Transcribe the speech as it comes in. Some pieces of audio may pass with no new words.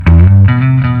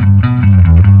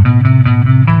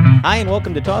Hi, and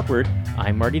welcome to Talkward.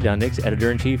 I'm Marty Dundix,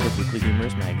 editor-in-chief of Weekly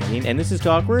Humorous Magazine, and this is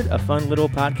Talkward, a fun little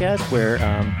podcast where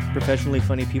professionally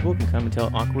funny people can come and tell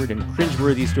awkward and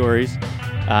cringeworthy stories.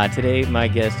 Today, my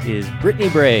guest is Brittany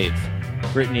Brave.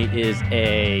 Brittany is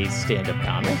a stand-up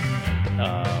comic,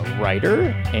 writer,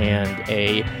 and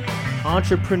a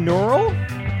entrepreneurial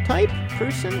type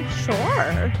person.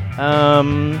 Sure.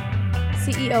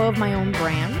 CEO of my own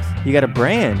brand. You got a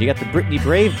brand. You got the Brittany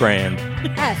Brave brand.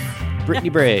 Yes. Brittany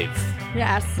Brave.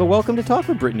 Yes. But welcome to Talk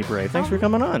with Brittany Brave. Thanks for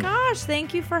coming on. Gosh,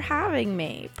 thank you for having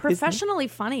me. Professionally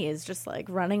funny is just like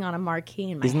running on a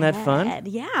marquee in my head. Isn't that fun?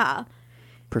 Yeah.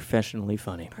 Professionally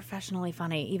funny. Professionally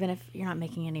funny. Even if you're not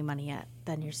making any money yet,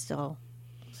 then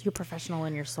you're professional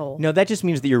in your soul. No, that just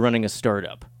means that you're running a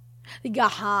startup.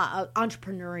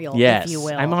 Entrepreneurial, yes, if you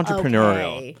will. I'm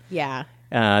entrepreneurial. Okay. Yeah.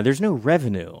 There's no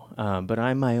revenue, but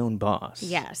I'm my own boss.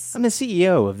 Yes. I'm the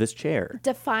CEO of this chair.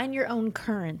 Define your own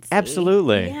currency.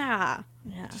 Absolutely. Yeah.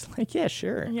 Just like, yeah,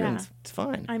 sure. Yeah. It's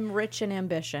fine. I'm rich in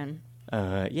ambition.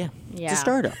 Yeah. It's a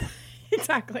startup.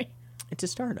 Exactly. It's a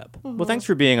startup. Mm-hmm. Well, thanks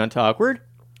for being on Talkward.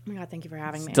 Oh my God, thank you for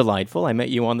having me. It's delightful. I met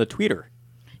you on the Twitter.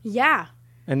 Yeah.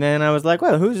 And then I was like,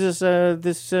 well, who's this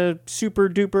super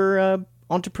duper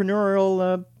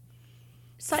entrepreneurial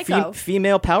Psycho.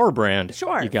 Female power brand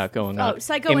Sure. you got going on. Oh,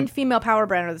 psycho and female power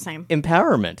brand are the same.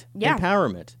 Empowerment. Yeah.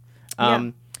 Empowerment.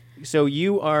 So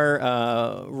you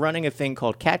are running a thing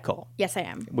called Catcall. Yes, I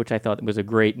am. Which I thought was a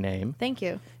great name. Thank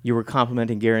you. You were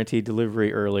complimenting Guaranteed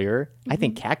Delivery earlier. Mm-hmm. I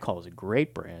think Catcall is a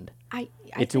great brand.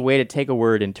 It's a way to take a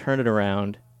word and turn it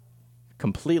around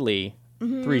completely,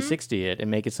 360 it, and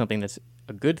make it something that's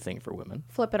a good thing for women.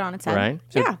 Flip it on its head. Right?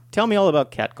 So yeah. Tell me all about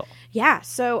Catcall. Yeah.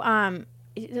 So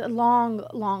a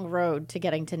long road to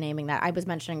getting to naming that. I was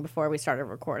mentioning before we started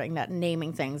recording that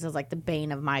naming things is like the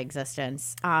bane of my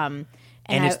existence. And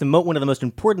it's one of the most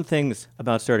important things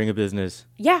about starting a business.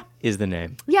 Yeah. Is the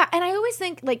name. Yeah, and I always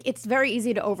think like it's very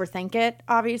easy to overthink it,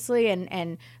 obviously,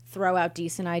 and throw out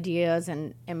decent ideas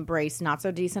and embrace not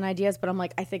so decent ideas. But I'm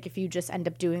like, I think if you just end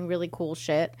up doing really cool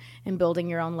shit and building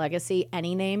your own legacy,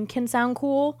 any name can sound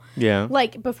cool. Yeah.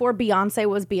 Like before Beyonce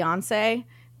was Beyonce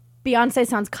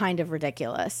sounds kind of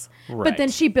ridiculous. Right. But then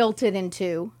she built it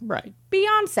into Beyonce.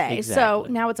 Exactly. So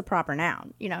now it's a proper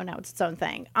noun. Now it's its own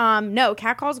thing. No,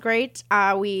 Catcall's great.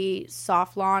 We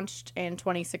soft launched in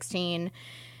 2016.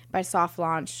 By soft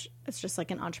launch, it's just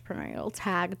like an entrepreneurial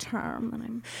tag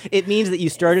term. It means that you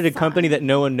started a company that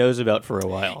no one knows about for a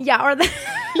while. Yeah,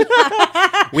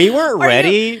 we weren't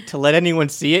ready to let anyone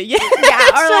see it yet. Yeah,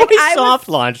 or so like we soft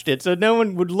launched it so no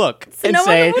one would look and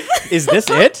say, "Is this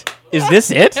it? Is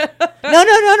this it?"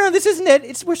 No, this isn't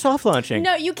it. We're soft launching.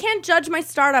 No, you can't judge my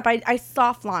startup. I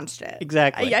soft launched it.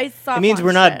 Exactly. I soft it means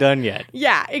we're not done yet.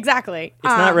 Yeah, exactly. It's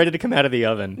not ready to come out of the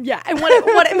oven. Yeah, and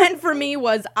what it meant for me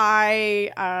was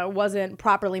I wasn't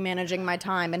properly managing my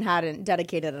time and hadn't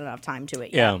dedicated enough time to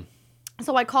it yet. Yeah.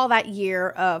 So I call that year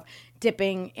of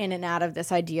dipping in and out of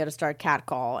this idea to start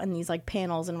Catcall and these like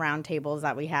panels and round tables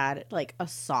that we had like a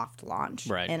soft launch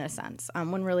in a sense.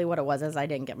 When really what it was is I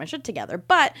didn't get my shit together.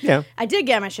 But I did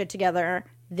get my shit together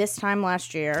this time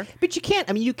last year. But you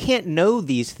can't know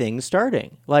these things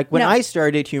starting. Like when I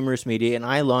started Humorous Media and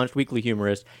I launched Weekly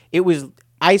Humorist,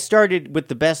 I started with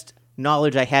the best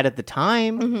knowledge I had at the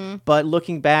time, but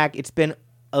looking back, it's been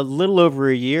a little over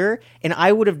a year, and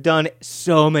I would have done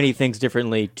so many things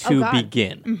differently to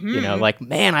begin. Mm-hmm. Like,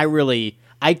 man,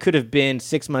 I could have been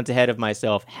 6 months ahead of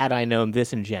myself had I known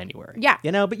this in January. Yeah.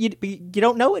 But you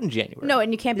don't know it in January. No,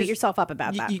 and you can't beat yourself up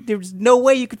about that. There's no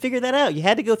way you could figure that out. You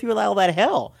had to go through all that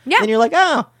hell. Yeah. And you're like,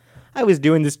 oh, I was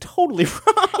doing this totally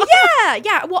wrong.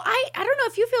 Yeah. Well, I don't know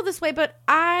if you feel this way, but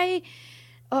I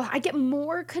get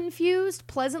more confused,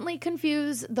 pleasantly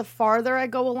confused, the farther I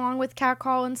go along with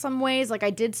Catcall in some ways. Like, I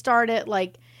did start it,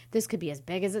 like, this could be as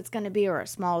big as it's going to be or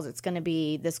as small as it's going to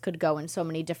be. This could go in so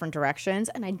many different directions.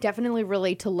 And I definitely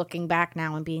relate to looking back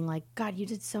now and being like, God, you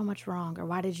did so much wrong, or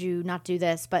why did you not do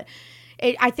this? But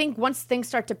I think once things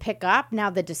start to pick up, now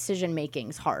the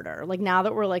decision-making's harder. Like, now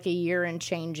that we're, like, a year and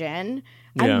change in,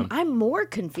 I'm more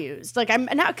confused. Like, I'm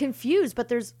not confused, but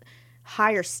there's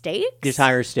higher stakes. There's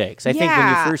higher stakes. I think when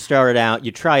you first started out,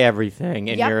 you try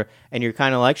everything, and you're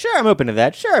kind of like, sure, I'm open to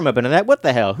that. Sure, I'm open to that. What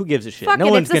the hell? Who gives a shit? No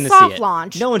one's going to see it.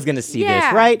 Launch. No one's going to see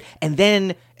this, right? And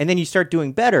then And then you start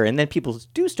doing better, and then people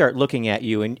do start looking at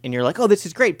you, and you're like, oh, this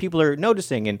is great. People are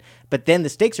noticing, but then the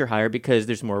stakes are higher because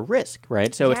there's more risk,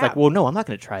 right? So it's like, well, no, I'm not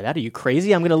going to try that. Are you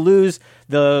crazy? I'm going to lose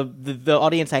the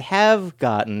audience I have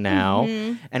gotten now,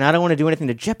 and I don't want to do anything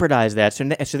to jeopardize that. So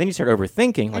then you start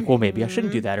overthinking, like, well, maybe I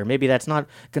shouldn't do that, or maybe that's not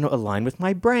going to align with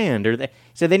my brand,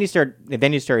 so then you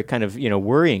start kind of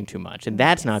worrying too much, and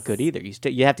that's not good either.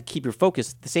 You have to keep your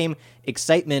focus, the same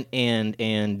excitement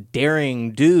and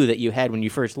daring do that you had when you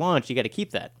first launched. You got to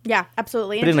keep that. Yeah,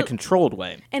 absolutely. But in a controlled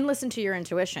way. And listen to your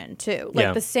intuition too.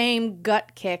 Like the same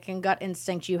gut kick and gut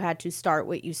instinct you had to start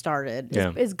what you started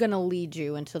is going to lead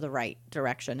you into the right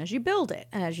direction as you build it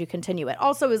and as you continue it.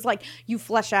 Also is like you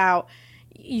flesh out,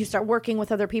 you start working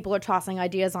with other people or tossing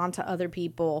ideas onto other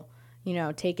people,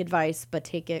 take advice, but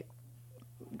take it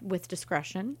with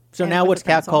discretion. So now what's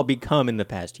Catcall become in the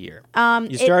past year?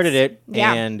 You started it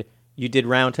and you did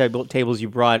round tables. You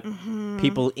brought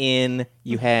people in.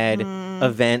 You had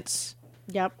events.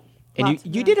 Yep. And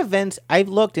you did events. I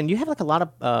looked, and you have like a lot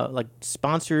of like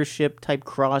sponsorship type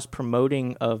cross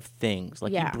promoting of things.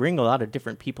 Like you bring a lot of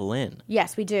different people in.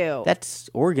 Yes, we do. That's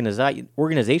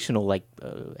organizational like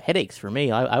headaches for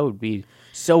me. I would be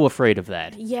so afraid of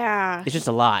that. Yeah. It's just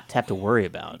a lot to have to worry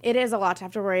about. It is a lot to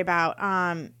have to worry about.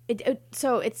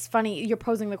 So it's funny. You're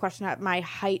posing the question at my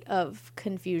height of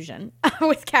confusion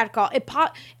with Catcall.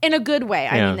 In a good way.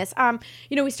 I mean this.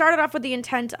 We started off with the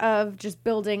intent of just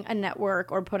building a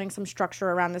network or putting some structure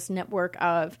around this network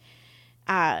of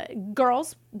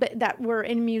girls that were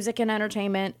in music and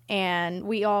entertainment, and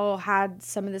we all had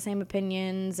some of the same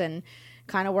opinions and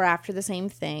kind of were after the same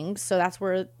things. So that's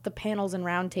where the panels and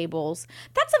roundtables,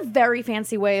 that's a very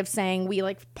fancy way of saying we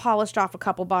like polished off a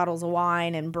couple bottles of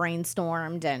wine and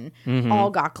brainstormed and all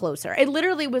got closer. It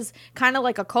literally was kind of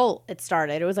like a cult. It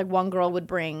started. It was like one girl would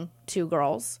bring two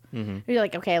girls. You're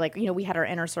like, okay, like, we had our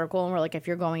inner circle and we're like, if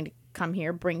you're going to come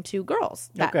here, bring two girls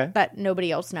that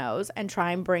nobody else knows, and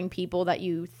try and bring people that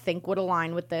you think would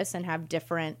align with this and have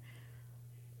different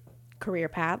career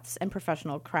paths and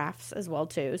professional crafts as well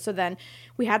too. So then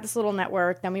we had this little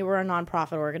network. Then we were a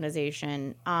nonprofit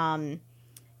organization.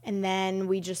 And then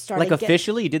we just started. Like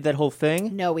officially, you did that whole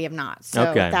thing? No, we have not. So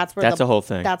okay. That's a whole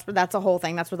thing. That's a whole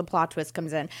thing. That's where the plot twist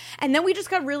comes in. And then we just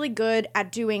got really good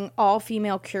at doing all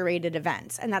female curated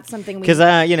events, and that's something we. Because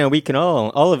we can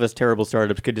all of us terrible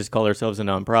startups could just call ourselves a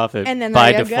nonprofit. And then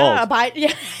by default.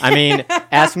 I mean,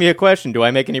 ask me a question. Do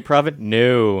I make any profit?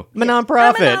 No, I'm a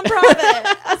nonprofit. I'm a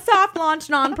nonprofit. A soft launch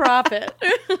nonprofit.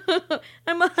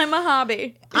 I'm a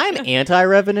hobby. I'm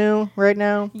anti-revenue right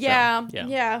now.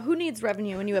 Yeah. Who needs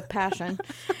revenue when you have passion?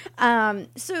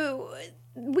 So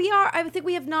I think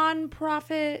we have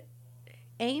nonprofit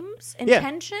aims,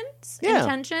 intentions.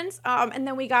 And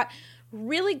then we got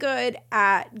really good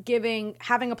at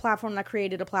having a platform that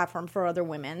created a platform for other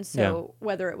women. So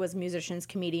whether it was musicians,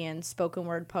 comedians, spoken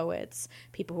word poets,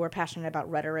 people who are passionate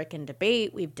about rhetoric and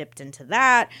debate, we've dipped into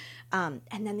that. And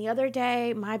then the other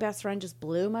day, my best friend just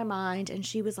blew my mind, and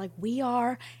she was like, we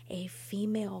are a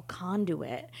female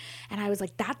conduit. And I was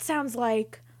like, that sounds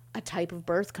like a type of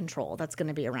birth control that's going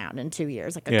to be around in 2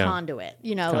 years, like a conduit,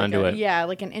 conduit.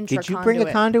 Like an intra-conduit. Did you bring a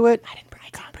conduit? I didn't bring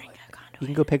a conduit. You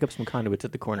can go pick up some conduits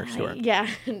at the corner store. Yeah.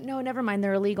 No, never mind.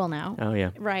 They're illegal now. Oh, yeah.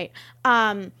 Right.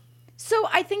 So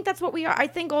I think that's what we are. I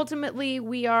think ultimately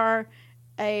we are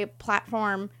a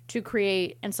platform to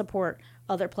create and support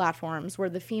other platforms where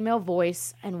the female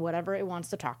voice and whatever it wants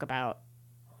to talk about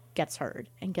gets heard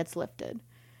and gets lifted.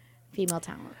 Female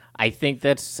talent. I think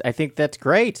that's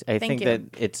great. I think you. that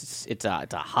it's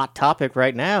a hot topic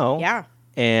right now. Yeah.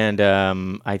 And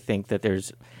I think that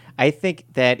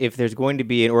if there's going to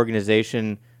be an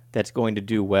organization that's going to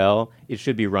do well, it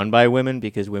should be run by women,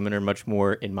 because women are much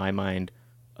more, in my mind,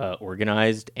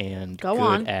 organized and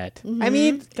good at. Mm-hmm. I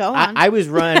mean, go on. I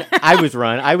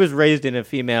was raised in a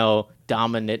female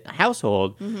dominant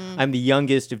household. Mm-hmm. I'm the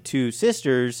youngest of two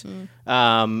sisters,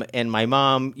 and my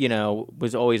mom,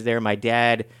 was always there. My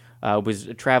dad was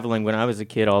traveling when I was a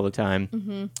kid all the time.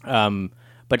 Mm-hmm.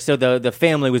 But so the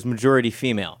family was majority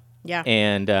female. Yeah.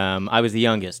 And I was the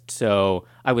youngest, so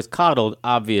I was coddled,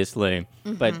 obviously.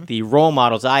 Mm-hmm. But the role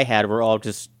models I had were all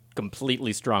just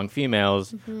completely strong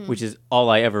females, which is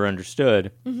all I ever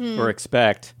understood or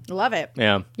expect. Love it.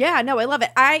 Yeah. Yeah, no, I love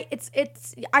it. I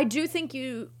do think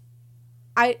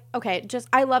I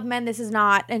love men. This is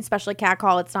not, and especially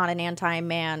Catcall, it's not an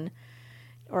anti-man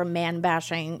or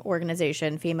man-bashing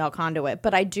organization, female conduit,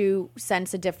 but I do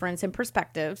sense a difference in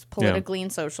perspectives, politically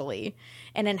and socially,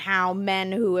 and in how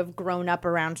men who have grown up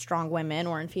around strong women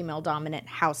or in female-dominant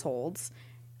households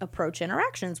approach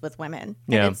interactions with women.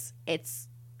 Yeah. And it's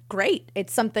great.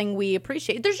 It's something we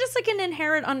appreciate. There's just like an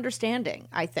inherent understanding,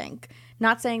 I think.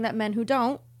 Not saying that men who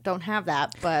don't have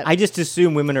that, but I just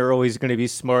assume women are always going to be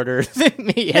smarter than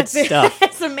me at stuff.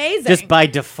 It's amazing. Just by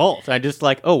default. I just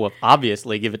like, oh, well,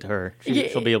 obviously give it to her.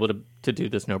 She'll be able to do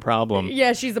this no problem.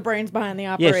 Yeah, she's the brains behind the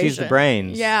operation. Yeah, she's the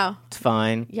brains. Yeah. It's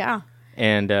fine. Yeah.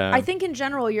 And I think in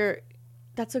general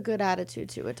that's a good attitude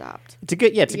to adopt. It's a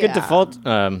good good default,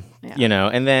 you know.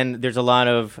 And then there's a lot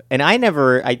of, and I'm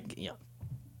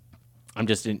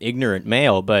just an ignorant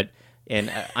male, but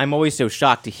I'm always so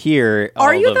shocked to hear.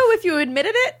 Are you though? If you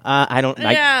admitted it, I don't.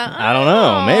 I don't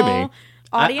know. Maybe.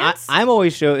 Audience, I'm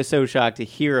always so shocked to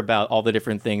hear about all the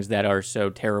different things that are so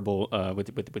terrible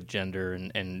with gender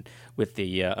and with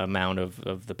the amount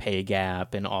of the pay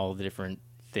gap and all the different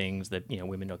things that, you know,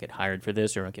 women don't get hired for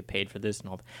this or don't get paid for this and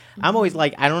all that. Mm-hmm. I'm always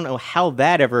like, I don't know how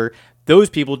those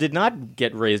people did not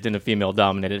get raised in a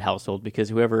female-dominated household, because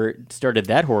whoever started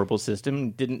that horrible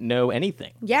system didn't know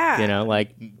anything. Yeah. You know,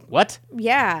 like, what?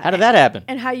 Yeah. How did that happen?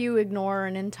 And how you ignore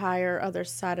an entire other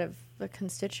side of the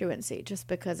constituency just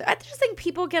because. I just think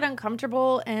people get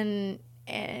uncomfortable and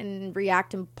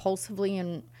react impulsively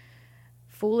and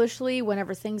foolishly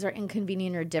whenever things are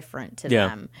inconvenient or different to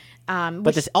them.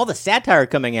 But all the satire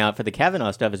coming out for the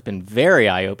Kavanaugh stuff has been very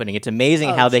eye-opening. It's amazing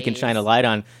how they can shine a light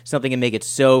on something and make it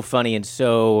so funny and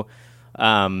so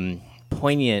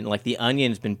poignant. Like The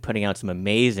Onion's been putting out some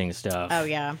amazing stuff. Oh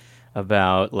yeah,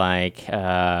 about like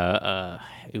they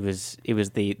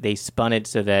spun it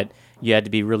so that you had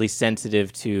to be really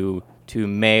sensitive to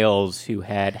males who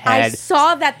had I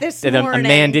saw that this morning. A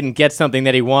man didn't get something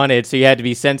that he wanted, so you had to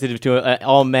be sensitive to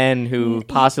all men who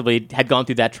possibly had gone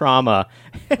through that trauma.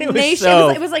 It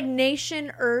was like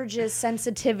nation urges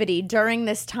sensitivity during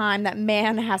this time that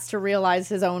man has to realize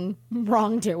his own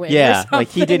wrongdoing. Yeah, like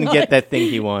he didn't get that thing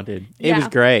he wanted. It was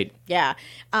great. Yeah.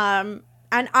 And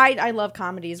I love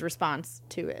comedy's response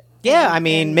to it. Yeah, I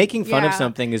mean, making fun of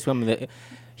something is one of the...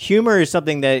 Humor is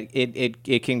something that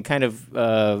it can kind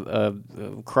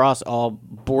of cross all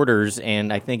borders,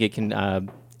 and I think it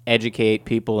can educate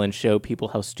people and show people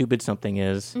how stupid something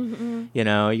is. Mm-hmm. You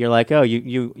know, you're like, oh,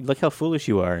 you look how foolish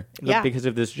you are because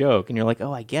of this joke, and you're like,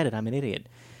 oh, I get it, I'm an idiot.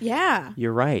 Yeah,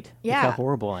 you're right. Yeah, look how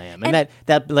horrible I am. And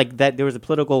that there was a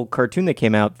political cartoon that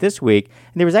came out this week,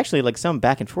 and there was actually like some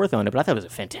back and forth on it, but I thought it was a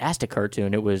fantastic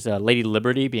cartoon. It was Lady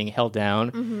Liberty being held down,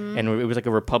 and it was like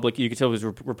a Republican. You could tell it was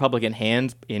Republican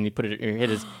hands, and he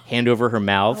hit his hand over her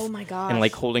mouth. Oh my gosh! And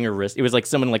like holding her wrist. It was like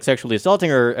someone like sexually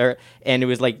assaulting her, and it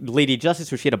was like Lady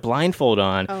Justice, where she had a blindfold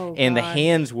on, and the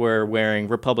hands were wearing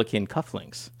Republican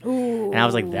cufflinks. Ooh. And I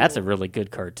was like, that's a really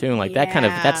good cartoon. Like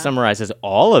that summarizes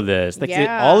all of this. Like,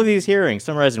 all of these hearings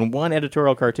summarized in one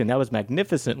editorial cartoon. That was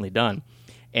magnificently done,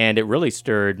 and it really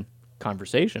stirred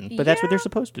conversation. But that's what they're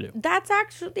supposed to do. That's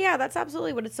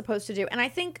absolutely what it's supposed to do. And I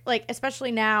think, like,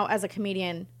 especially now as a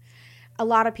comedian, a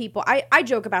lot of people, I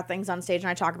joke about things on stage, and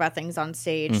I talk about things on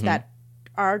stage that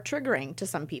are triggering to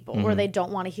some people, or they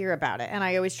don't want to hear about it. And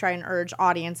I always try and urge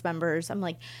audience members. I'm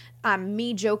like,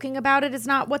 me joking about it is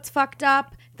not what's fucked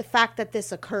up. The fact that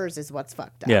this occurs is what's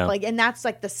fucked up. Yeah. Like, and that's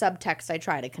like the subtext I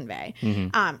try to convey.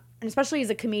 And especially as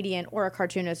a comedian or a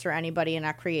cartoonist or anybody in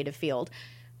that creative field,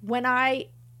 when I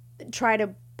try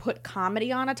to put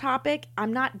comedy on a topic,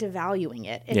 I'm not devaluing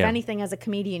it. If anything, as a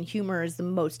comedian, humor is the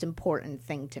most important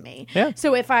thing to me. Yeah.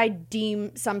 So if I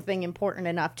deem something important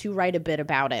enough to write a bit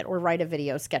about it, or write a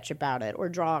video sketch about it, or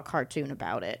draw a cartoon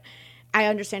about it, I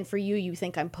understand for you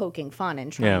think I'm poking fun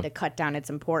and trying to cut down its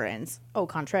importance. Au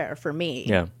contraire, for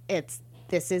me,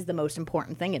 this is the most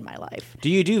important thing in my life. Do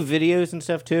you do videos and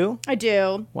stuff too? I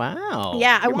do. Wow.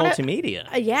 Yeah, you're multimedia.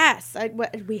 Yes,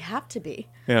 we have to be.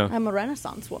 Yeah. I'm a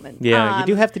Renaissance woman. Yeah, you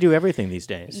do have to do everything these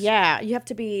days. Yeah, you have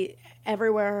to be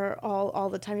everywhere all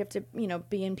the time. You have to,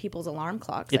 be in people's alarm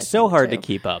clocks. It's so hard to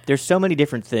keep up. There's so many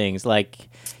different things. Like,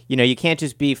 you can't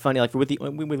just be funny. Like with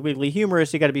Weekly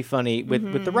Humorist, you got to be funny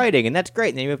with the writing, and that's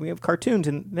great. And then we have cartoons,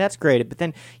 and that's great. But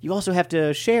then you also have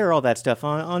to share all that stuff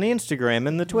on Instagram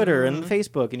and the Twitter and the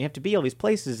Facebook, and you have to be all these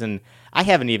places. And I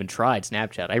haven't even tried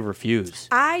Snapchat. I refuse.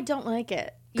 I don't like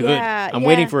it. Good. Yeah, I'm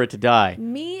waiting for it to die.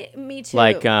 Me too.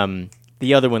 Like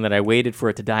the other one that I waited for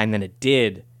it to die, and then it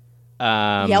did.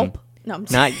 Yelp. No,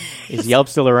 I'm is Yelp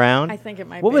still around? I think it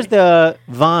might be. What was the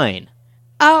Vine?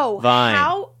 Oh, Vine.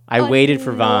 How I waited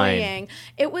for Vine.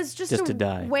 It was just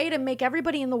a way to make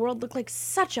everybody in the world look like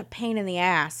such a pain in the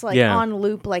ass, like on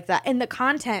loop like that. And the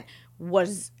content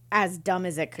was as dumb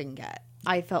as it can get.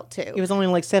 I felt too. It was only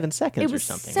like 7 seconds or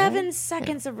something. It was 7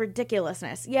 seconds of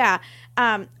ridiculousness. Yeah.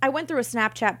 I went through a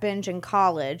Snapchat binge in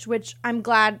college, which I'm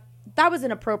glad that was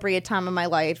an appropriate time in my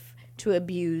life to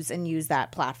abuse and use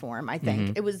that platform. I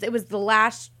think it was the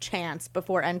last chance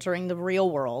before entering the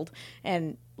real world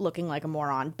and looking like a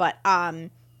moron. But and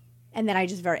then I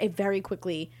just very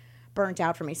quickly burnt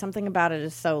out for me. Something about it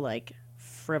is so like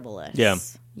frivolous. Yeah.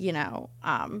 You know.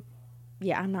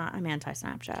 Yeah, I'm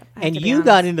anti-Snapchat. And you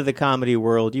got into the comedy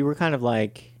world. You were kind of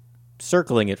like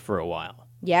circling it for a while.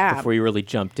 Yeah. Before you really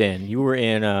jumped in. You were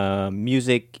in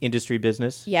music industry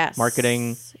business. Yes.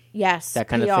 Marketing. Yes. That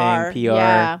kind PR. of thing.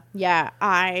 PR. Yeah.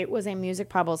 I was a music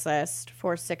publicist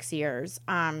for 6 years.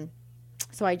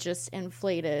 So I just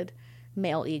inflated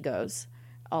male egos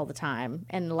all the time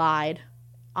and lied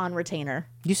on retainer.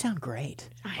 You sound great.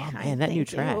 Oh man, that new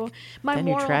track.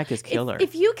 New track is killer.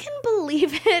 If you can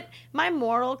believe it, my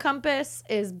moral compass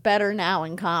is better now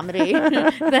in comedy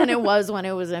than it was when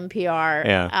it was in PR.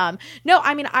 Yeah. No,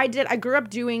 I mean I grew up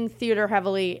doing theater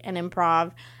heavily and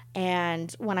improv,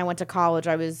 and when I went to college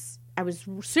I was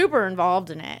super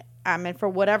involved in it. And for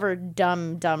whatever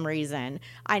dumb reason,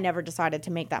 I never decided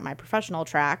to make that my professional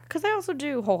track because I also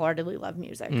do wholeheartedly love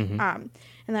music. And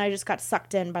then I just got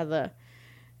sucked in by the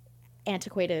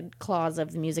antiquated claws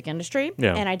of the music industry.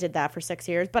 Yeah. And I did that for 6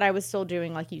 years, but I was still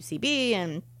doing like UCB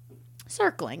and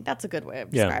circling. That's a good way of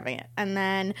describing it. And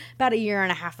then about a year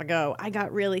and a half ago, I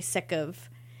got really sick of,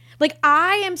 like,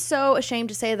 I am so ashamed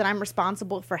to say that I'm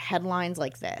responsible for headlines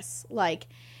like this. Like,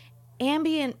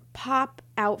 ambient pop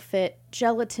outfit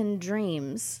Gelatin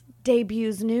Dreams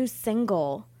debuts new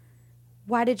single.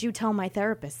 Why did you tell my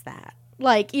therapist that?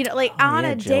 Like, you know, like on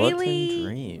a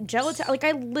daily Gelatin, like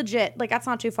I legit, like that's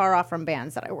not too far off from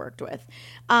bands that I worked with.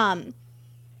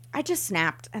 I just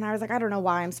snapped and I was like, I don't know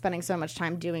why I'm spending so much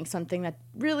time doing something that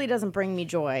really doesn't bring me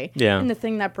joy. Yeah. And the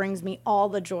thing that brings me all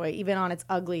the joy, even on its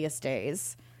ugliest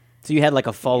days. So you had like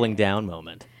a falling down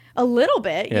moment. A little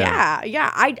bit, yeah.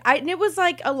 And it was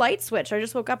like a light switch. I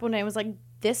just woke up one day and was like,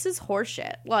 this is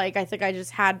horseshit. Like, I think I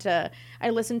just had to, I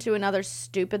listened to another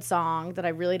stupid song that I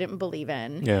really didn't believe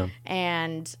in. Yeah.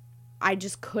 And I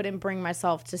just couldn't bring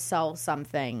myself to sell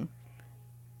something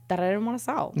that I didn't want to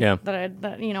sell. Yeah. That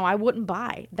I wouldn't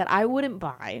buy.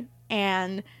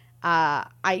 And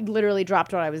I literally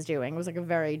dropped what I was doing. It was like a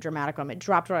very dramatic moment.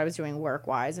 Dropped what I was doing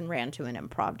work-wise and ran to an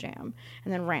improv jam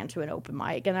and then ran to an open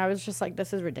mic. And I was just like,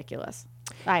 this is ridiculous.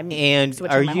 I'm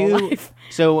switching my whole life.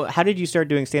 So how did you start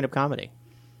doing stand-up comedy?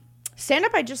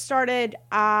 Stand-up, I just started.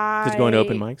 Just going to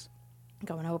open mics?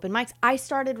 Going to open mics. I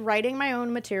started writing my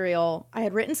own material. I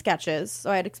had written sketches, so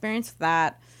I had experience with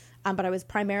that. But I was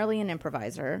primarily an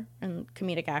improviser and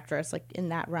comedic actress, like in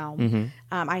that realm.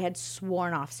 Mm-hmm. I had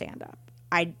sworn off stand-up.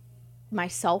 I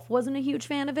myself wasn't a huge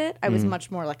fan of it. I was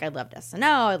much more like I loved SNL,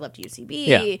 I loved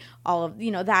UCB, all of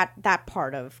that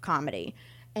part of comedy.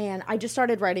 And I just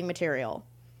started writing material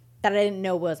that I didn't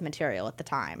know was material at the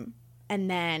time. And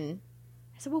then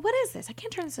I said, well, what is this? I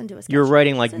can't turn this into a sketch. You're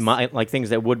writing like like things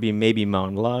that would be maybe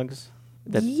monologues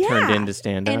that turned into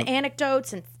stand-up. And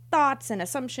anecdotes and thoughts and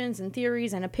assumptions and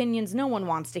theories and opinions no one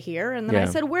wants to hear. And then I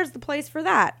said, where's the place for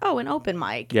that? Oh, an open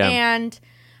mic. Yeah. And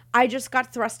I just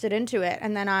got thrusted into it.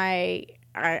 And then I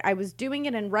was doing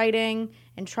it and writing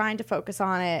and trying to focus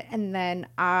on it. And then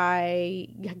I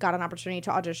got an opportunity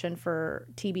to audition for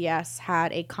TBS,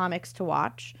 had a Comics to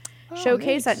Watch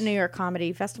showcase at New York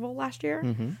Comedy Festival last year.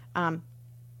 Mm-hmm.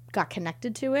 Got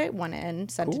connected to it, went in,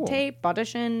 sent a tape,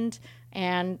 auditioned,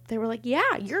 and they were like,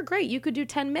 yeah, you're great. You could do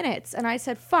 10 minutes. And I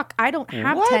said, fuck, I don't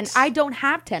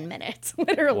have 10 minutes,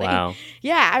 literally. Wow.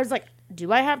 Yeah, I was like,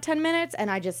 do I have 10 minutes? And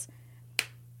I just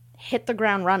hit the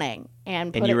ground running.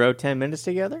 And you wrote 10 minutes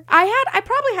together? I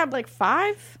probably had like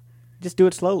 5. Just do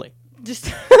it slowly.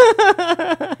 Just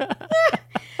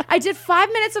I did 5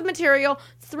 minutes of material,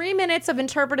 3 minutes of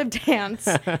interpretive dance,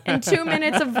 and 2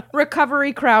 minutes of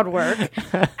recovery crowd work.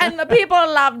 And the people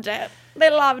loved it. They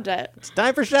loved it. It's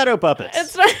time for shadow puppets.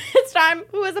 It's time.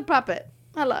 Who is a puppet?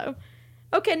 Hello.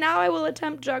 Okay, now I will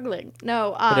attempt juggling.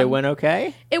 No. But it went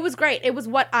okay? It was great. It was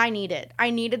what I needed. I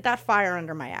needed that fire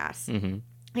under my ass. Mm-hmm.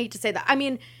 I hate to say that. I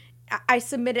mean, I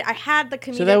submitted. I had the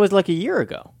comedic. So that was like a year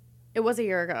ago. It was a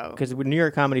year ago. Because New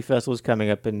York Comedy Festival is coming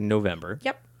up in November.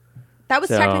 Yep. That was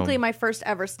technically my first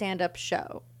ever stand-up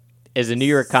show. Is a New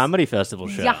York Comedy Festival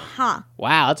show. Yeah.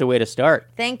 Wow, that's a way to start.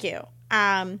 Thank you.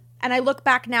 And I look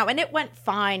back now, and it went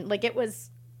fine. Like, it was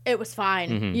fine.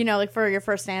 Mm-hmm. You know, like, for your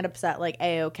first stand-up set, like,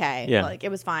 A-okay. Yeah. Like, it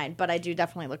was fine. But I do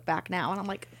definitely look back now, and I'm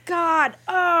like, God,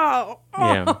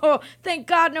 thank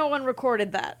God no one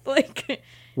recorded that. Like,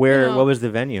 what was the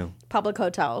venue? Public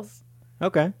hotels.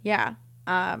 Okay. Yeah.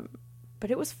 But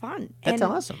it was fun. That's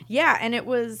awesome. Yeah, and it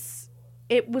was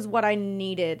what I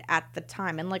needed at the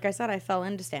time. And like I said, I fell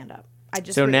into stand-up.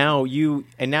 So now you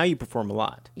perform a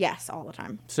lot. Yes, all the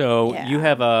time. So you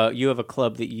have a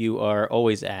club that you are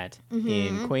always at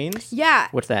in Queens? Yeah.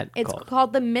 What's that called? It's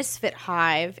called the Misfit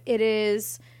Hive. It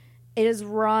is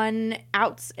run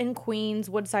out in Queens,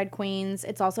 Woodside, Queens.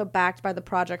 It's also backed by the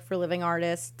Project for Living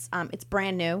Artists. It's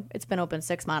brand new. It's been open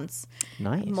 6 months.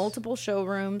 Nice. Multiple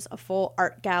showrooms, a full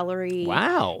art gallery.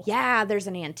 Wow. Yeah, there's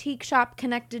an antique shop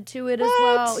connected to it as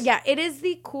well. Yeah, it is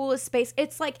the coolest space.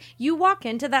 It's like you walk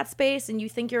into that space and you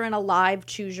think you're in a live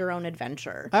choose your own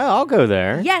adventure. Oh, I'll go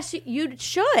there. Yes, you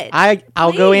should.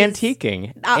 I'll go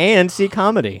antiquing and see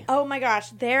comedy. Oh my gosh,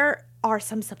 there are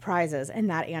some surprises in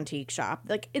that antique shop.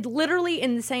 Like, it literally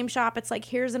in the same shop, it's like,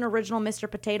 here's an original Mr.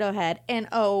 Potato Head and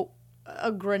a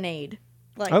grenade.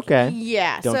 Like, okay.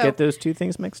 Yeah. Don't get those two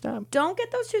things mixed up. Don't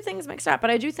get those two things mixed up. But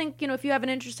I do think, if you have an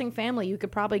interesting family, you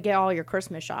could probably get all your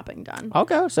Christmas shopping done.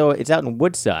 Okay. So it's out in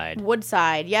Woodside.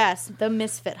 Woodside, yes. The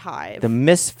Misfit Hive. The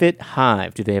Misfit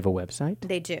Hive. Do they have a website?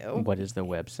 They do. What is the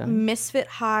website?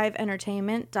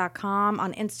 MisfitHiveEntertainment.com.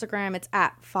 On Instagram, it's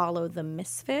at Follow the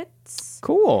Misfits.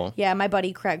 Cool. Yeah, my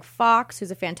buddy Craig Fox,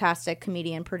 who's a fantastic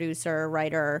comedian, producer,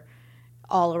 writer,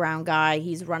 all-around guy.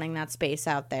 He's running that space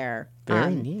out there.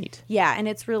 Very neat. Yeah, and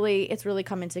it's really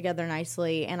coming together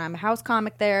nicely. And I'm a house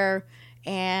comic there,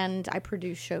 and I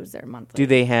produce shows there monthly. Do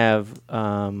they have,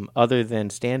 other than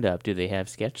stand-up, do they have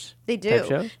sketch? They do. Type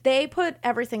shows? They put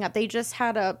everything up. They just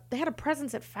had a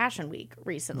presence at Fashion Week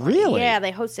recently. Really? Yeah,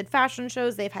 they hosted fashion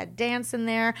shows. They've had dance in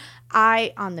there.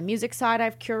 On the music side,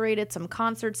 I've curated some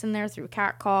concerts in there through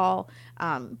Catcall.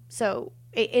 So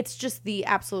it's just the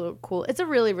absolute cool. It's a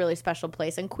really, really special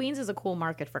place, and Queens is a cool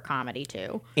market for comedy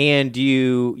too. And do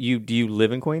you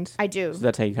live in Queens? I do. So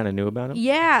that's how you kind of knew about it?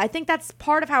 Yeah, I think that's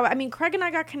part of how. I mean, Craig and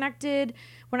I got connected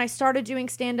when I started doing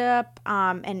stand-up,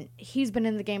 and he's been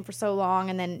in the game for so long,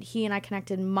 and then he and I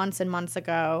connected months and months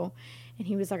ago, and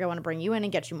he was like, I want to bring you in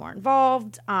and get you more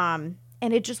involved.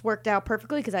 And it just worked out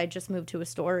perfectly because I just moved to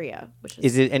Astoria.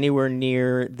 Is it anywhere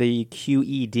near the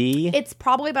QED? It's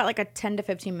probably about like a 10 to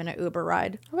 15 minute Uber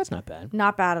ride. Oh, that's not bad.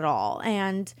 Not bad at all.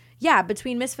 And yeah,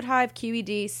 between Misfit Hive,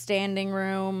 QED, Standing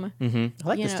Room, I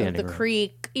like the Standing Room.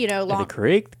 Creek, The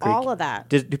Creek? all of that.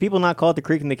 Do people not call it the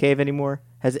Creek in the Cave anymore?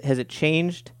 Has it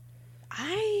changed?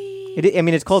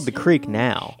 It's called the Creek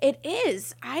now. It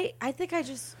is. I think I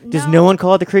just. Does no one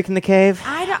call it the Creek in the Cave?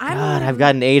 I've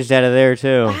gotten aged out of there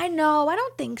too. I know. I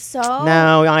don't think so.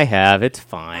 No, I have. It's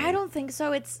fine. I don't think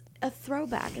so. It's a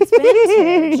throwback. It's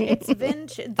vintage. It's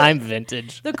vintage. I'm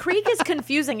vintage. The Creek is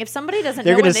confusing. If somebody doesn't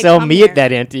They're know, going to sell me at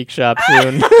that antique shop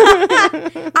soon.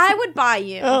 I would buy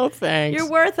you. Oh, thanks. You're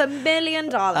worth $1 million.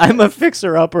 I'm a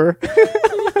fixer-upper.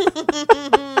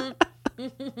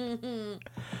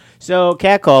 So,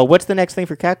 Catcall, what's the next thing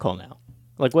for Catcall now?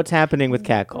 Like, what's happening with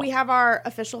Catcall? We have our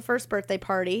official first birthday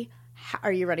party.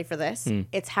 Are you ready for this?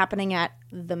 It's happening at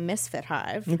the Misfit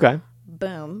Hive. Okay.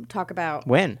 Boom. Talk about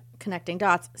when? Connecting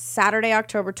dots. Saturday,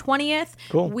 October 20th.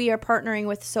 Cool. We are partnering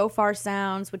with So Far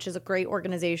Sounds, which is a great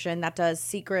organization that does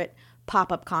secret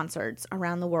pop-up concerts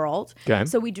around the world. Okay.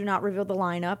 So we do not reveal the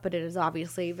lineup, but it is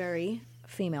obviously very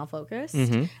female focused.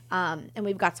 And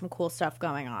we've got some cool stuff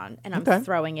going on. And I'm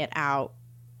throwing it out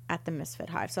at the Misfit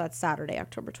Hive. So that's Saturday,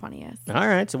 October 20th. All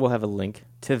right. So we'll have a link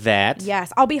to that.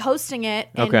 Yes. I'll be hosting it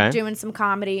and doing some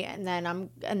comedy, and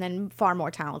then far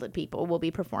more talented people will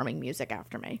be performing music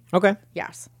after me. Okay.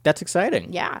 Yes. That's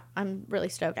exciting. Yeah. I'm really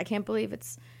stoked. I can't believe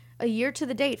it's a year to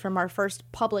the date from our first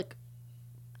public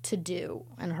to do,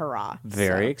 and hurrah.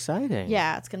 Very exciting.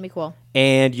 Yeah, it's going to be cool.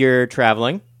 And you're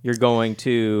traveling. You're going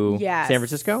to San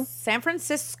Francisco? San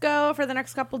Francisco for the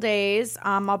next couple days.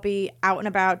 I'll be out and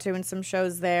about doing some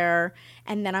shows there.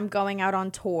 And then I'm going out on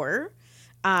tour.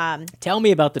 Tell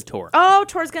me about the tour. Oh,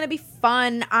 tour's going to be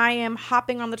fun. I am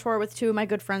hopping on the tour with two of my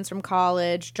good friends from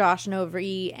college, Josh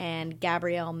Novry and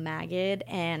Gabrielle Magid.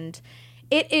 And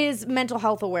it is mental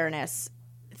health awareness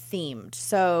themed.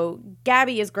 So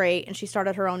Gabby is great, and she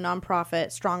started her own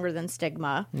nonprofit, Stronger Than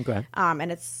Stigma. Okay.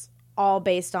 And it's all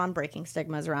based on breaking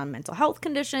stigmas around mental health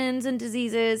conditions and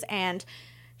diseases. And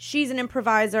she's an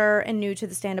improviser and new to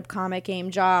the stand-up comic game.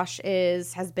 Josh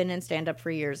has been in stand-up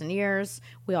for years and years.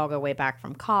 We all go way back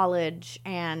from college,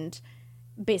 and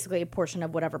basically a portion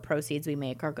of whatever proceeds we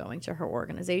make are going to her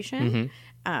organization.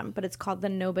 But it's called the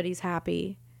Nobody's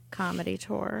Happy Comedy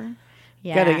Tour.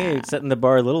 Yeah. Gotta setting the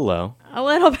bar a little low. A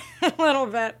little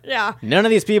bit, yeah. None of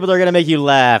these people are gonna make you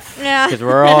laugh. Yeah. Because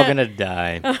we're all gonna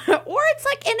die. Or it's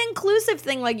like an inclusive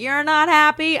thing, like you're not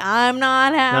happy, I'm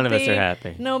not happy. None of us are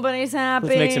happy. Nobody's happy.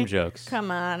 Let's make some jokes. Come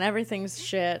on, everything's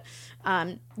shit.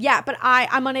 But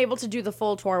I'm unable to do the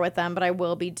full tour with them, but I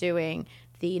will be doing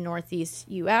the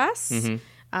Northeast U.S.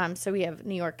 So we have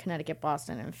New York, Connecticut,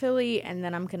 Boston, and Philly, and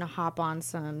then I'm going to hop on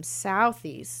some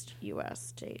Southeast U.S.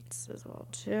 states as well,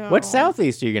 too. What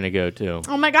Southeast are you going to go to?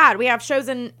 Oh, my God. We have shows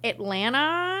in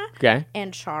Atlanta Okay.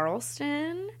 and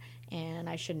Charleston, and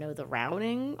I should know the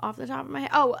routing off the top of my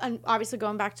head. Oh, and obviously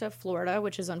going back to Florida,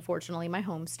 which is unfortunately my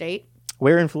home state.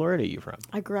 Where in Florida are you from?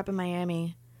 I grew up in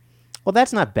Miami. Well,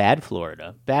 that's not bad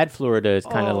Florida. Bad Florida is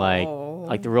kind of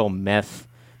like the real meth,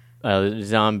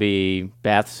 zombie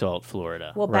bath salt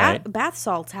Florida. Well, right? bath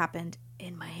salts happened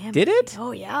in Miami. Did it?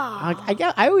 Oh, yeah.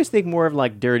 I always think more of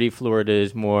like dirty Florida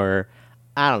is more,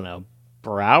 I don't know,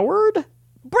 Broward?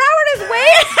 Broward is way...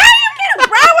 How do you get...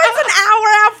 Broward's an hour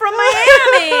out from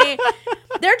Miami.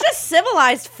 They're just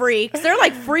civilized freaks. They're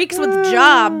like freaks with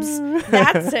jobs.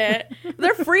 That's it.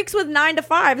 They're freaks with 9 to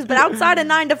 5s, but outside of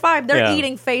 9 to 5, they're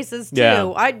eating faces too.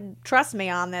 Yeah. Trust me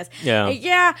on this.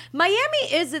 Yeah.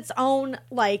 Miami is its own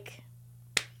like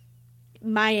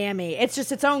Miami. It's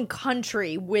just its own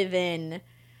country within.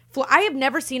 I have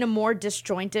never seen a more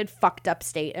disjointed, fucked up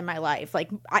state in my life.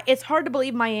 Like, it's hard to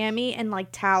believe Miami and like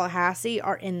Tallahassee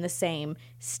are in the same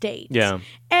state. Yeah.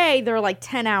 They're like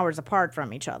 10 hours apart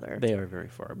from each other. They are very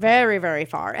far apart. Very, very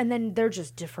far. And then they're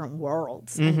just different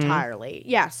worlds entirely.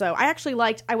 Yeah. So I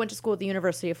went to school at the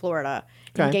University of Florida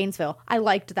in Gainesville. I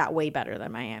liked that way better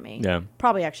than Miami. Yeah.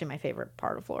 Probably actually my favorite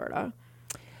part of Florida.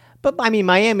 But, I mean,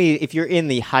 Miami, if you're in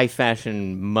the high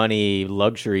fashion, money,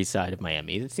 luxury side of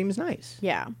Miami, it seems nice.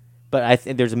 Yeah. But I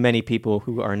think there's many people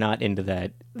who are not into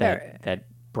that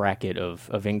bracket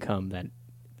of income that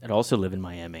also live in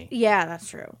Miami. Yeah, that's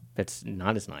true. That's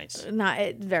not as nice.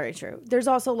 Very true. There's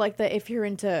also like if you're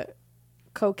into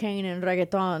cocaine and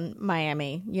reggaeton,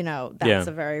 Miami, that's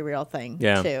a very real thing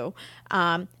too.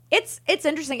 It's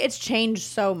interesting. It's changed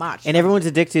so much. And everyone's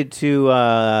addicted to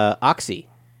Oxy.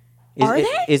 Are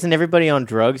they? Isn't everybody on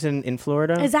drugs in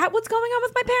Florida? Is that what's going on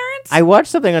with my parents? I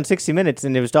watched something on 60 Minutes,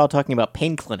 and it was all talking about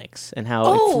pain clinics and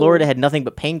how Florida had nothing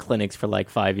but pain clinics for like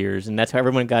 5 years, and that's how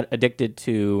everyone got addicted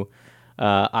to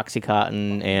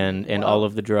Oxycontin and all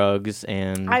of the drugs.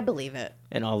 And I believe it.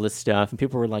 And all this stuff. And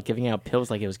people were like giving out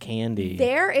pills like it was candy.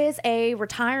 There is a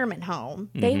retirement home.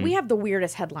 We have the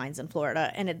weirdest headlines in Florida,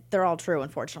 and they're all true,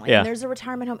 unfortunately. Yeah. And there's a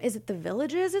retirement home. Is it the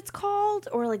Villages it's called?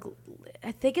 Or like,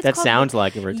 I think it's that called... That sounds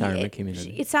like a retirement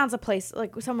community. It sounds a place,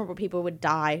 like somewhere where people would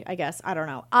die, I guess. I don't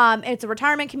know. It's a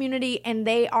retirement community, and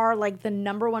they are like the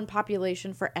 #1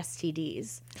 population for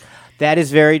STDs. That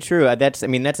is very true. That's a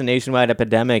nationwide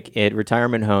epidemic at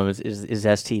retirement homes is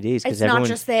STDs. It's not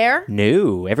just there?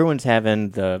 No. Everyone's having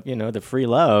the free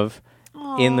love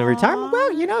in the retirement.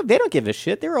 Well, they don't give a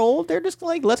shit. They're old. They're just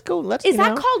like, let's go. Is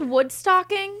that called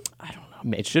woodstocking? I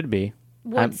don't know. It should be.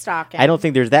 Woodstocking. I don't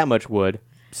think there's that much wood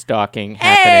stalking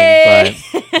happening,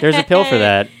 but there's a pill for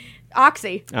that.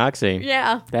 Oxy.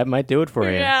 Yeah. That might do it for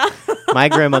you. Yeah. My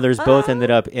grandmothers both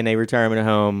ended up in a retirement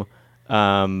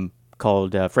home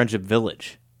called Friendship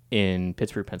Village in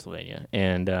Pittsburgh, Pennsylvania.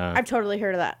 And I've totally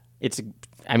heard of that.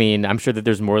 I'm sure that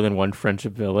there's more than one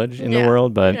Friendship Village in the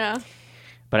world, but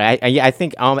I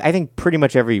think pretty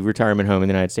much every retirement home in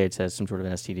the United States has some sort of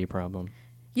an STD problem.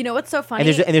 You know what's so funny?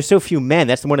 And there's so few men.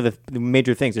 That's one of the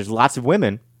major things. There's lots of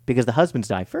women because the husbands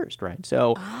die first, right?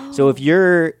 So if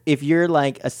you're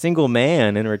like a single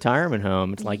man in a retirement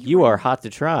home, it's like you are hot to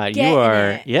try.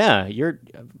 You're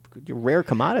a rare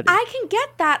commodity. I can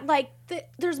get that. Like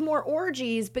there's more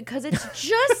orgies because it's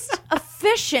just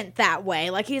efficient that way.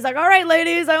 Like he's like, all right,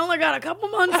 ladies, I only got a couple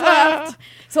months left,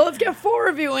 so let's get 4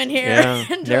 of you in here. Yeah,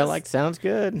 they're like, sounds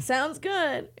good. Sounds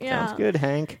good. Yeah, sounds good,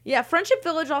 Hank. Yeah, Friendship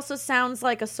Village also sounds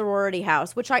like a sorority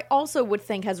house, which I also would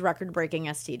think has record-breaking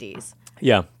STDs.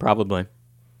 Yeah, probably.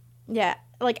 Yeah,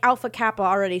 like Alpha Kappa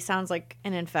already sounds like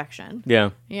an infection. Yeah.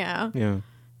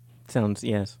 Sounds,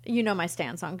 yes. You know my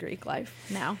stance on Greek life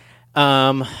now.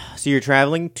 So you're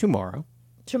traveling tomorrow.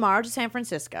 Tomorrow to San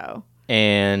Francisco.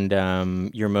 And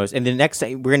we're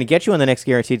going to get you on the next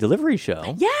Guaranteed Delivery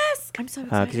show. Yes, I'm so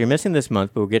excited. Because you're missing this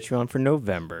month, but we'll get you on for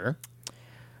November.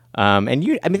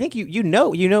 And I think you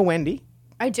know Wendy.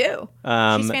 I do.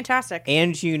 She's fantastic.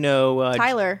 And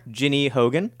Tyler. Ginny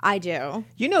Hogan. I do.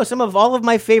 You know all of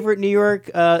my favorite New York,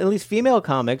 at least female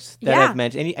comics that I've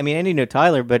mentioned. And you know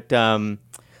Tyler, but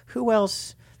who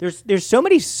else? There's so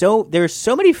many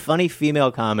funny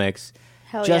female comics.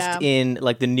 Hell just in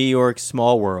like the New York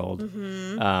small world.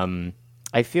 Mm-hmm.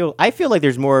 I feel like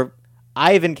there's more.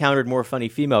 I've encountered more funny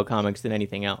female comics than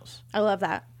anything else. I love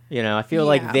that. I feel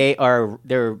like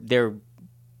they're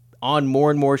on more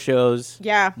and more shows.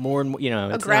 Yeah. More and more,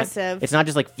 aggressive. It's not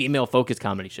just like female focused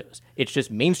comedy shows. It's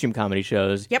just mainstream comedy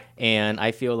shows. Yep. And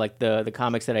I feel like the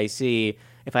comics that I see,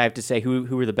 if I have to say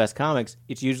who are the best comics,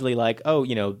 it's usually like,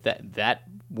 that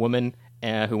woman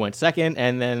who went second,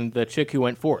 and then the chick who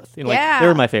went fourth. You know, Yeah. like, they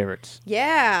were my favorites.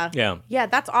 Yeah. Yeah. Yeah,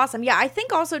 that's awesome. Yeah, I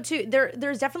think also, too,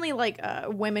 there's definitely, like,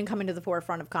 women coming to the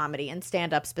forefront of comedy and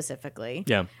stand-up specifically.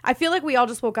 Yeah. I feel like we all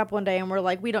just woke up one day and we're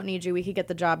like, we don't need you. We could get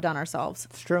the job done ourselves.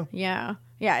 It's true. Yeah.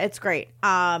 Yeah, it's great.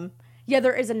 Yeah,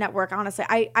 there is a network, honestly.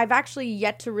 I've actually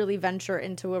yet to really venture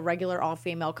into a regular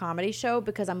all-female comedy show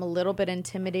because I'm a little bit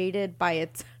intimidated by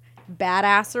its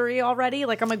badassery already.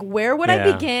 Like, I'm like, where would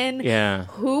I begin? Yeah.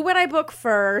 Who would I book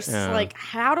first? Yeah. Like,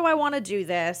 how do I want to do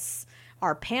this?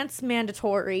 Are pants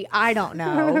mandatory? I don't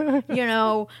know.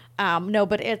 No,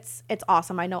 but it's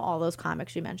awesome. I know all those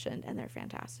comics you mentioned, and they're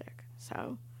fantastic.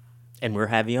 So, And we'll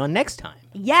have you on next time.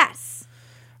 yes.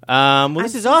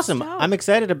 This is so awesome. stoked. I'm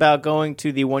excited about going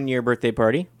to the 1-year birthday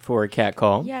party for Cat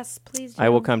Call. Yes, please do. I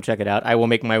will come check it out. I will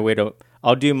make my way to...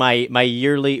 I'll do my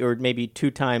yearly or maybe 2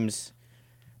 times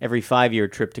every 5-year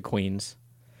trip to Queens.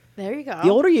 There you go. The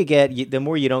older you get, the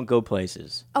more you don't go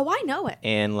places. Oh, I know it.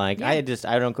 And, like, Yeah.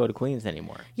 I don't go to Queens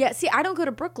anymore. Yeah, see, I don't go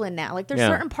to Brooklyn now. Like, there's Yeah.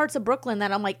 certain parts of Brooklyn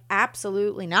that I'm like,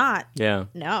 absolutely not. Yeah.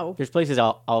 No. There's places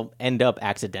I'll end up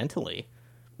accidentally.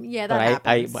 Yeah, But that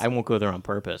happens. I won't go there on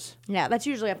purpose. Yeah, that's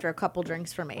usually after a couple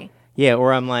drinks for me. Yeah,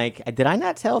 or I'm like, did I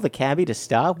not tell the cabbie to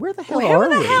stop? Where the hell Where are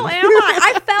the we? hell am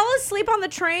I? I fell asleep on the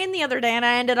train the other day, and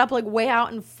I ended up like way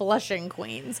out in Flushing,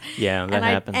 Queens. Yeah, that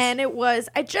happens. And it was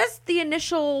just the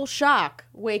initial shock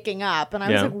waking up, and I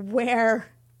was Yeah. like, where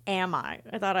am I?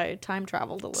 I thought I time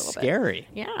traveled a little bit. Scary.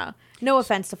 Yeah. No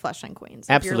offense to Flushing, Queens.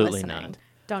 If you're Absolutely listening. not.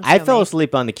 Don't I sue fell me.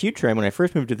 asleep on the Q train when I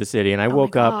first moved to the city, and I my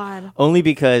woke up God. only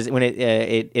because when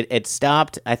it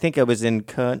stopped. I think I was in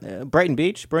Brighton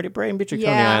Beach or Coney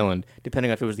Yeah. Island, depending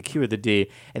on if it was the Q or the D.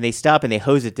 And they stop and they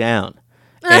hose it down,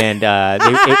 and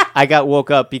I got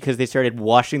woke up because they started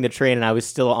washing the train, and I was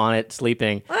still on it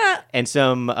sleeping. And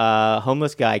some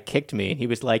homeless guy kicked me, and he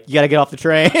was like, "You got to get off the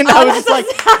train." And I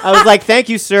was like, "Thank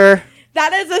you, sir.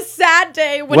 That is a sad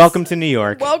day. Welcome to New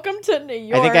York." Welcome to New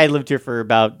York. I think I lived here for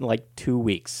about like 2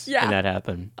 weeks Yeah. when that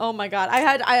happened. Oh my God. I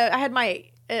had my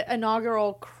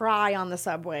inaugural cry on the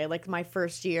subway, like my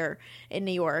first year in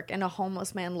New York, and a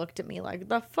homeless man looked at me like,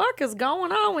 the fuck is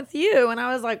going on with you? And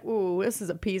I was like, ooh, this is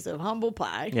a piece of humble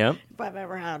pie. Yep. If I've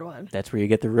ever had one. That's where you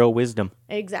get the real wisdom.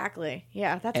 Exactly.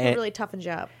 Yeah, that's what really toughens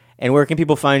you up. And where can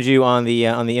people find you on the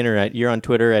internet? You're on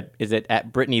Twitter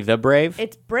at Brittany the Brave?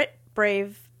 It's Brit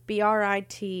Brave,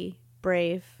 BRIT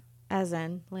Brave, as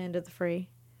in Land of the Free.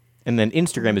 And then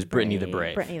Instagram is Brittany the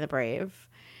Brave. Brittany the Brave.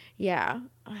 Yeah.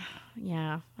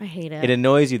 Yeah, I hate it. It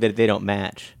annoys you that they don't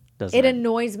match, doesn't It it?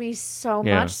 annoys me so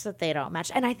Yeah. much that they don't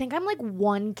match. And I think I'm like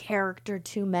one character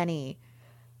too many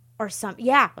or some.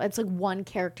 Yeah, it's like one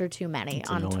character too many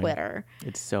on annoying. Twitter.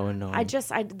 It's so annoying.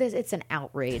 It's an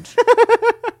outrage.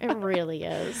 It really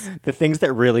is. The things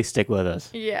that really stick with us.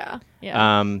 Yeah.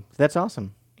 Yeah. That's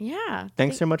awesome. Yeah.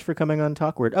 Thanks so much for coming on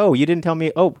Talkward. Oh, you didn't tell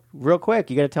me. Oh, real quick,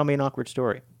 you got to tell me an awkward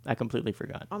story. I completely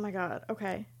forgot. Oh my God.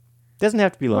 Okay. Doesn't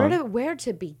have to be long. Where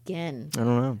to begin? I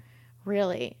don't know.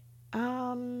 Really?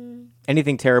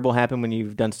 Anything terrible happen when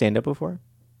you've done stand up before?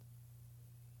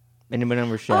 Anyone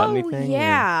ever shot anything?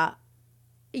 Yeah.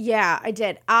 Yeah, I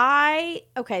did.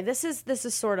 Okay, this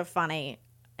is sort of funny.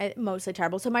 Mostly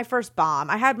terrible. So my first bomb,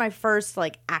 I had my first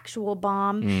like actual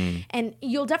bomb, and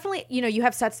you'll definitely, you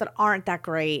have sets that aren't that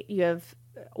great. You have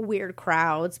weird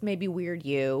crowds, maybe weird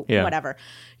whatever.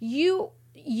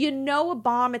 You know a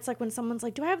bomb, it's like when someone's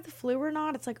like, do I have the flu or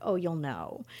not? It's like, oh, you'll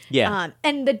know. Yeah.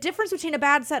 And the difference between a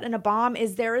bad set and a bomb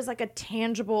is there is like a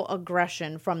tangible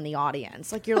aggression from the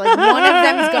audience. Like you're like, one of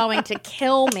them's going to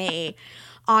kill me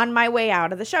on my way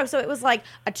out of the show. So it was like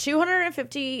a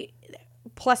 250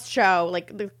 plus show.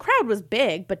 Like the crowd was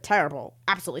big, but terrible.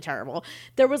 Absolutely terrible.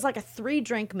 There was like a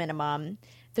 3-drink minimum.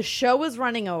 The show was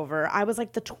running over. I was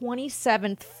like the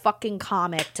 27th fucking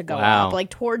comic to go up, like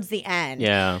towards the end.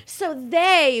 Yeah. So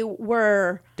they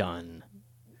were done.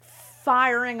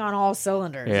 Firing on all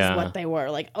cylinders is what they were,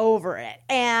 like over it.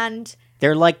 And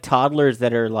they're like toddlers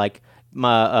that are like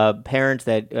my parents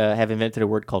that have invented a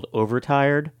word called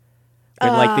overtired.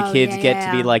 When like the kids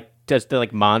get to be like they're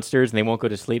like monsters and they won't go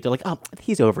to sleep. They're like, oh,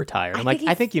 he's overtired.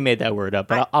 I think you made that word up,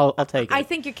 but I'll take it. I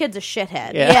think your kid's a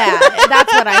shithead. Yeah,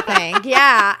 that's what I think.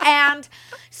 Yeah. And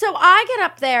so I get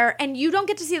up there and you don't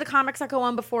get to see the comics that go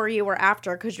on before you or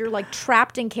after because you're like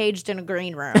trapped and caged in a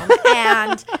green room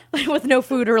and like, with no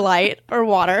food or light or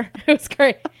water. It was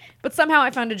great. But somehow I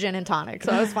found a gin and tonic,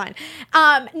 so I was fine.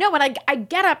 No, and I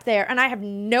get up there, and I have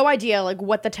no idea, like,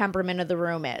 what the temperament of the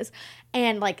room is.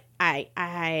 And, like,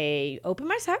 I open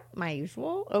my set, my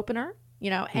usual opener,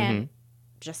 and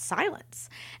just silence.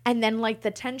 And then, like, the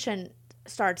tension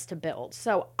starts to build.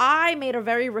 So I made a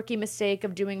very rookie mistake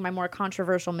of doing my more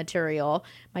controversial material,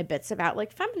 my bits about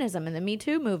like feminism and the Me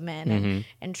Too movement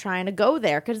and trying to go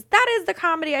there, because that is the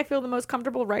comedy I feel the most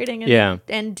comfortable writing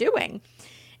and doing.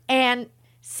 And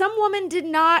some woman did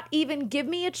not even give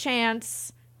me a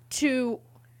chance to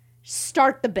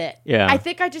start the bit. Yeah. I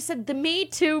think I just said the Me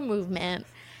Too movement.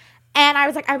 And I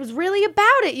was like, I was really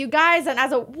about it, you guys. And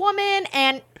as a woman,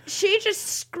 and she just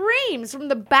screams from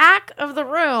the back of the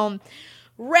room,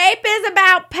 rape is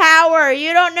about power.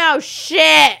 You don't know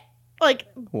shit. Like,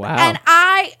 wow. And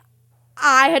I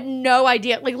had no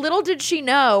idea. Like, little did she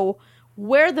know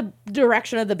where the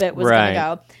direction of the bit was going to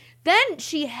go. Then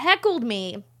she heckled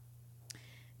me.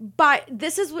 But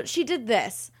this is what she did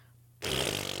this.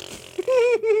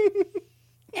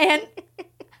 And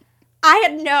I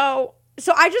had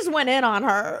so I just went in on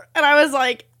her. And I was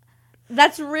like,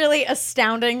 that's really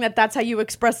astounding that that's how you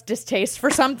express distaste for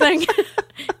something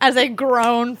as a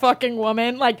grown fucking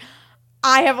woman. Like,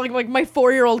 I have like my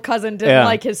 4-year-old cousin didn't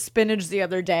like his spinach the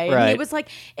other day. And he was like,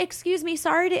 excuse me,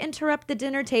 sorry to interrupt the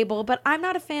dinner table, but I'm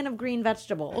not a fan of green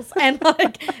vegetables. And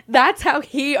like, that's how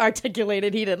he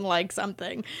articulated he didn't like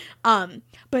something.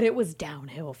 But it was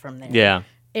downhill from there. Yeah.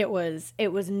 There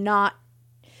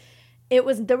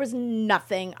was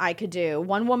nothing I could do.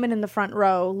 One woman in the front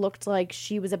row looked like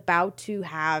she was about to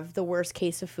have the worst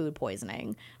case of food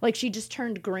poisoning. Like, she just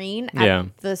turned green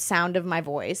at the sound of my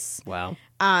voice. Wow.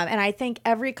 And I think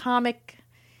every comic,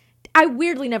 I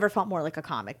weirdly never felt more like a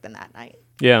comic than that night.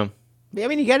 Yeah. I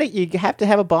mean, you have to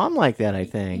have a bomb like that, I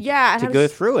think. Yeah. To go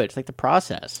through it. It's like the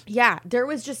process. Yeah. There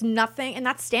was just nothing. And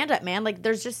that's stand-up, man. Like,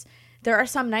 there are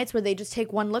some nights where they just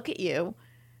take one look at you.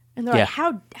 And they're like,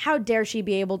 how dare she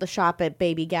be able to shop at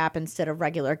Baby Gap instead of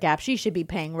regular Gap? She should be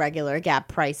paying regular Gap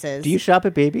prices. Do you shop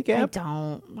at Baby Gap? I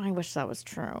don't. I wish that was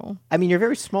true. I mean, you're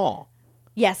very small.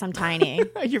 Yes, I'm tiny.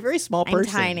 You're a very small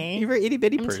person. I'm tiny. You're a very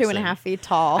itty-bitty person. I'm 2.5 feet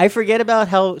tall. I forget about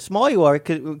how small you are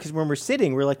because when we're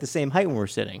sitting, we're like the same height when we're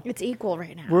sitting. It's equal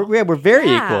right now. We're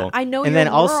very equal. I know. And then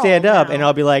I'll stand up and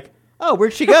I'll be like, oh,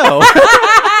 where'd she go?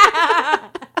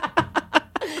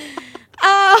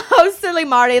 Oh, silly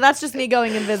Marty. That's just me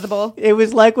going invisible. It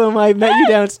was like when I met you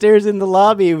downstairs in the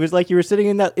lobby. It was like you were sitting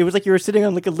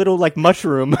on like a little like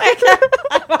mushroom.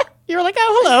 You were like,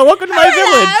 oh, hello, welcome to my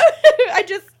village. I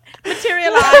just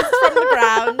materialized from the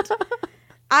ground.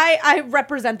 I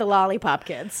represent the lollipop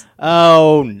kids.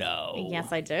 Oh, no.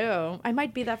 Yes, I do. I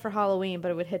might be that for Halloween,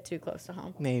 but it would hit too close to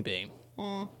home. Maybe.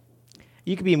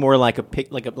 You could be more like a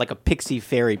pixie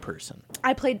fairy person.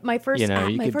 I played my first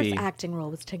acting role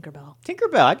was Tinkerbell.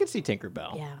 Tinkerbell, I could see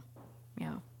Tinkerbell.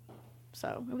 Yeah.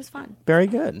 So it was fun. Very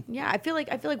good. Yeah, I feel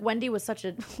like Wendy was such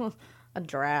a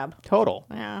drab. Total.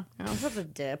 Yeah, such a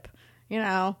dip.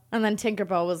 And then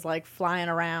Tinkerbell was like flying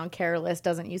around, careless,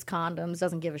 doesn't use condoms,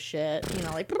 doesn't give a shit.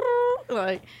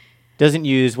 Like doesn't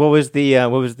use what was the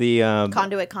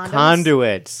conduit condoms.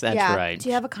 Conduits. That's right. Do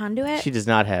you have a conduit? She does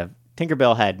not have.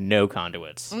 Tinkerbell had no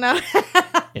conduits. No.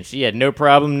 And she had no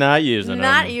problem not using them.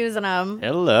 Not using them.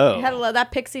 Hello.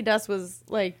 That pixie dust was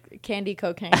like candy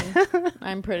cocaine.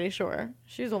 I'm pretty sure.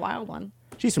 She's a wild one.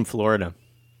 She's from Florida.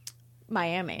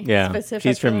 Miami. Yeah.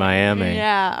 Specifically. She's from Miami.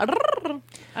 Yeah.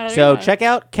 So check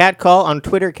out Catcall on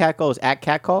Twitter. Catcall is at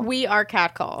Catcall. We are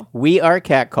Catcall. We are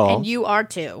Catcall. And you are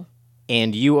too.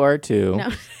 And you are too.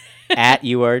 No. At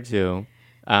you are too.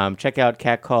 Check out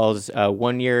Catcall's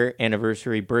 1-year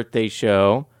anniversary birthday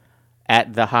show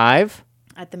at the Hive.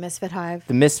 At the Misfit Hive.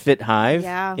 The Misfit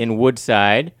Hive in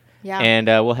Woodside. Yeah. And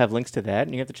we'll have links to that,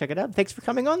 and you have to check it out. Thanks for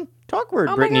coming on Talkward,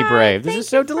 Oh Brittany Brave. This is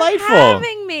so delightful. For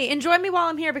having me. Enjoy me while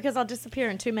I'm here because I'll disappear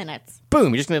in 2 minutes.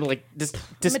 Boom. You're just going to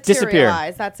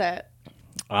disappear. That's it.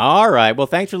 All right. Well,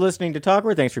 thanks for listening to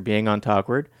Talkward. Thanks for being on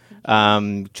Talkward.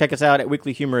 Check us out at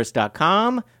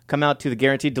weeklyhumorist.com. Come out to the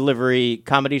Guaranteed Delivery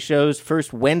comedy shows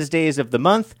first Wednesdays of the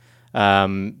month.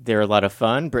 They're a lot of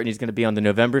fun. Brittany's going to be on the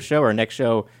November show. Our next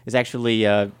show is actually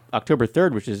October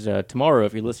 3rd, which is tomorrow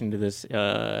if you're listening to this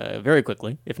very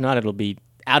quickly. If not, it'll be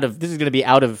this is going to be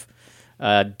out of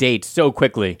date so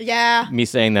quickly. Yeah. Me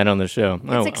saying that on the show.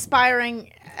 It's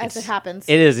expiring as it happens.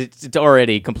 It is. It's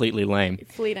already completely lame.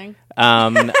 Fleeting.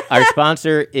 Our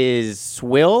sponsor is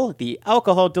Swill, the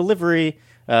alcohol delivery,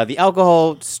 the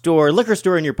alcohol store, liquor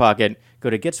store in your pocket. Go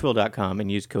to getswill.com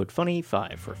and use code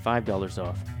FUNNY5 for $5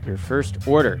 off your first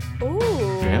order. Ooh.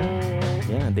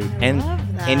 Yeah.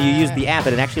 And you use the app,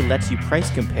 and it actually lets you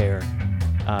price compare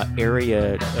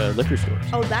area liquor stores.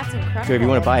 Oh, that's incredible. So if you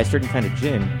want to buy a certain kind of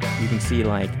gin, you can see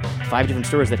like 5 different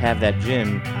stores that have that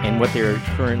gin and what they're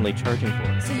currently charging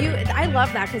for. So I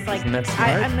love that because like Isn't that smart?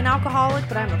 I'm an alcoholic,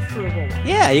 but I'm a frugal one.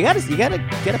 Yeah, you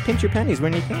gotta pinch your pennies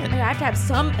when you can. I have to have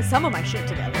some of my shit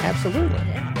together. Absolutely.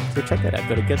 Yeah. So check that out.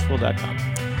 Go to guestful.com.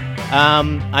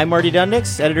 I'm Marty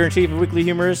Dundix, editor-in-chief of Weekly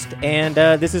Humorist, and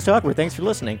this is Talkward. Thanks for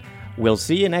listening. We'll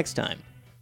see you next time.